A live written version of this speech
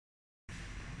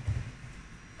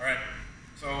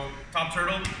top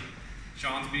turtle.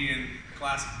 Sean's being a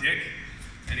classic dick,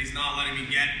 and he's not letting me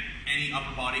get any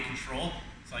upper body control.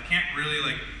 So I can't really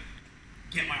like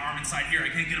get my arm inside here. I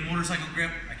can't get a motorcycle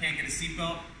grip. I can't get a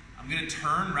seatbelt. I'm gonna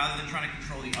turn rather than trying to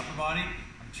control the upper body.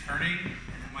 I'm turning,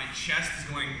 and my chest is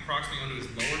going approximately onto his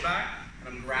lower back,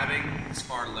 and I'm grabbing his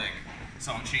far leg.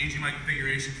 So I'm changing my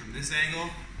configuration from this angle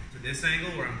to this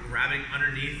angle, where I'm grabbing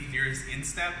underneath near his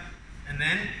instep, and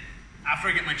then after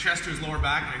I get my chest to his lower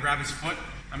back and I grab his foot,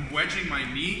 I'm wedging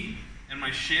my knee and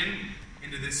my shin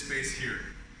into this space here.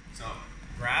 So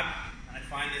grab, and I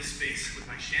find this space with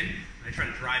my shin, and I try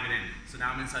to drive it in. So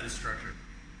now I'm inside his structure.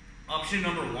 Option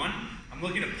number one, I'm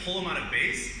looking to pull him out of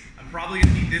base. I'm probably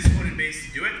gonna need this foot in base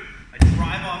to do it. I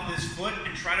drive off this foot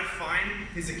and try to find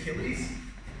his Achilles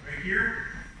right here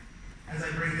as I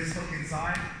bring this hook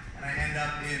inside, and I end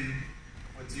up in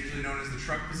what's usually known as the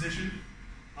truck position.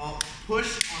 I'll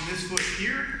push on this foot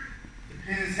here to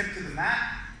pin his hip to the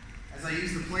mat as I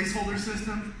use the placeholder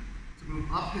system to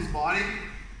move up his body,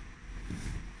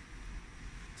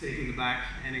 taking the back,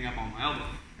 ending up on my elbow.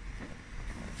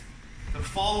 The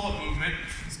follow-up movement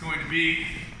is going to be,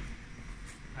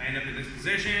 I end up in this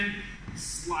position,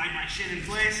 slide my shin in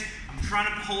place. I'm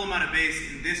trying to pull him out of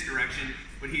base in this direction,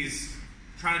 but he's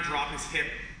trying to drop his hip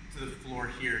to the floor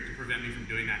here to prevent me from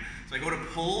doing that. So I go to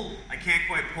pull, I can't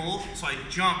quite pull, so I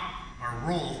jump or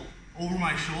roll over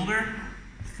my shoulder,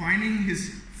 finding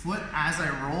his foot as I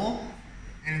roll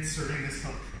and inserting this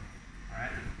hook. All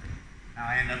right. Now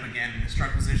I end up again in this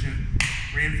truck position,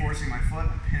 reinforcing my foot,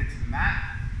 I pin it to the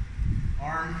mat,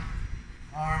 arm,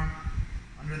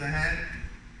 under the head.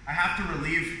 I have to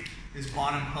relieve this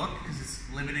bottom hook because it's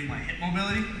limiting my hip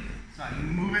mobility. So I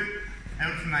move it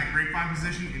out from that grapevine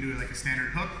position into like a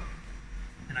standard hook,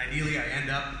 and ideally I end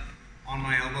up on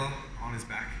my elbow on his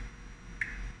back.